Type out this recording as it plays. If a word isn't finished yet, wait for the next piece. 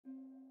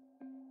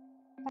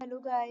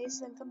Hello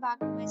guys, welcome back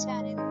to my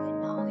channel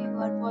and now you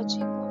are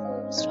watching a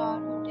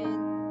 4-star hotel.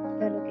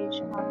 The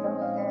location of the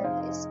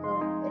hotel is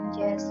good and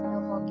guests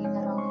love walking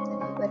around the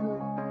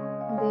neighborhood.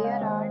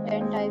 There are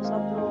 10 types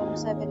of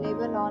rooms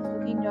available on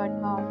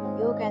booking.com.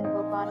 You can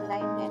book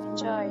online and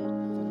enjoy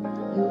it.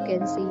 You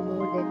can see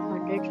more than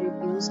 100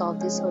 reviews of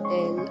this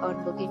hotel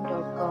on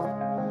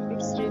booking.com.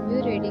 Its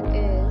review rating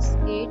is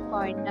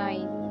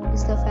 8.9.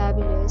 Is the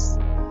fabulous.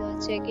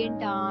 The check-in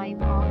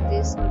time of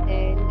this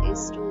hotel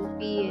is 2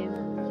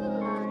 p.m.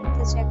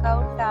 The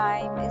checkout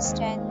time is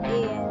 10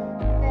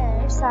 a.m.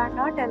 Pets are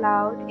not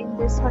allowed in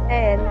this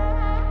hotel.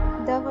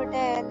 The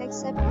hotel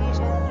accepts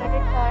major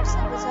credit cards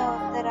and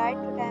reserves the right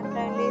to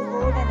temporarily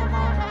hold an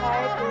amount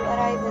prior to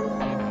arrival.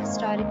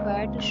 Guests are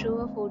required to show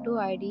a photo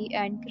ID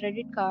and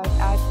credit card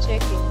at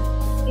check-in.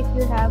 If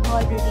you have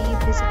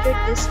already visited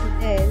this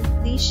hotel,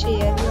 please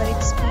share your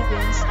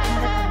experience in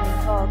the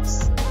comment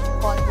box.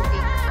 For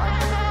booking or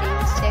more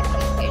details, check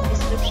link in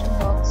description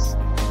box.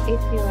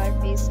 If you are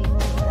facing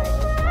any kind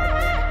of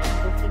problem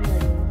booking a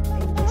room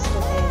in this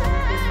hotel,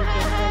 then you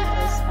can tell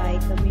us by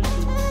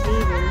commenting. We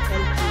will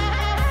help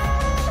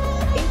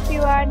you. If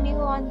you are new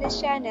on this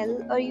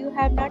channel or you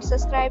have not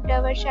subscribed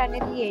our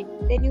channel yet,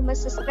 then you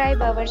must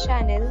subscribe our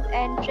channel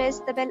and press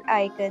the bell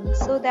icon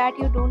so that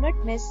you do not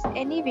miss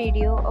any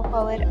video of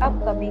our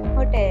upcoming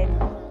hotel.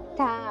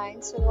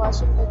 Thanks for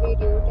watching the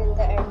video till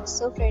the end.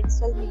 So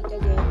friends, will meet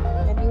again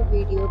in a new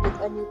video with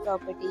a new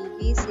property.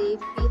 Be safe,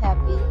 be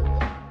happy.